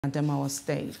Adamawa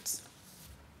State.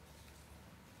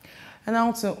 And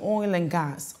now to oil and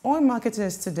gas. Oil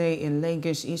marketers today in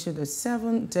Lagos issued a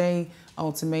 7-day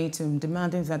ultimatum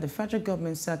demanding that the federal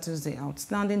government settles the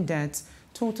outstanding debt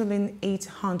totaling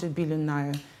 800 billion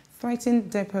naira, threatening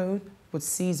depot would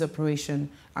cease operation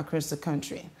across the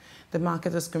country. The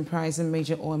marketers comprising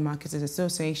Major Oil Marketers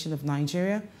Association of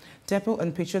Nigeria, Depot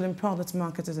and Petroleum Products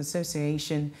Marketers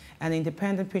Association, and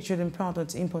Independent Petroleum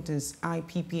Products Importers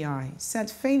IPPI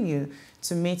said failure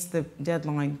to meet the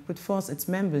deadline would force its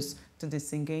members to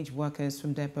disengage workers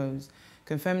from depots.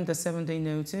 Confirming the 7-day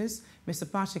notice,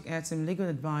 Mr. Patrick Etim, legal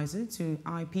advisor to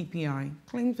IPPI,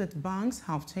 claims that banks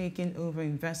have taken over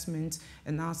investment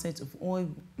and assets of oil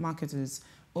marketers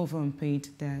over unpaid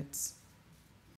debts.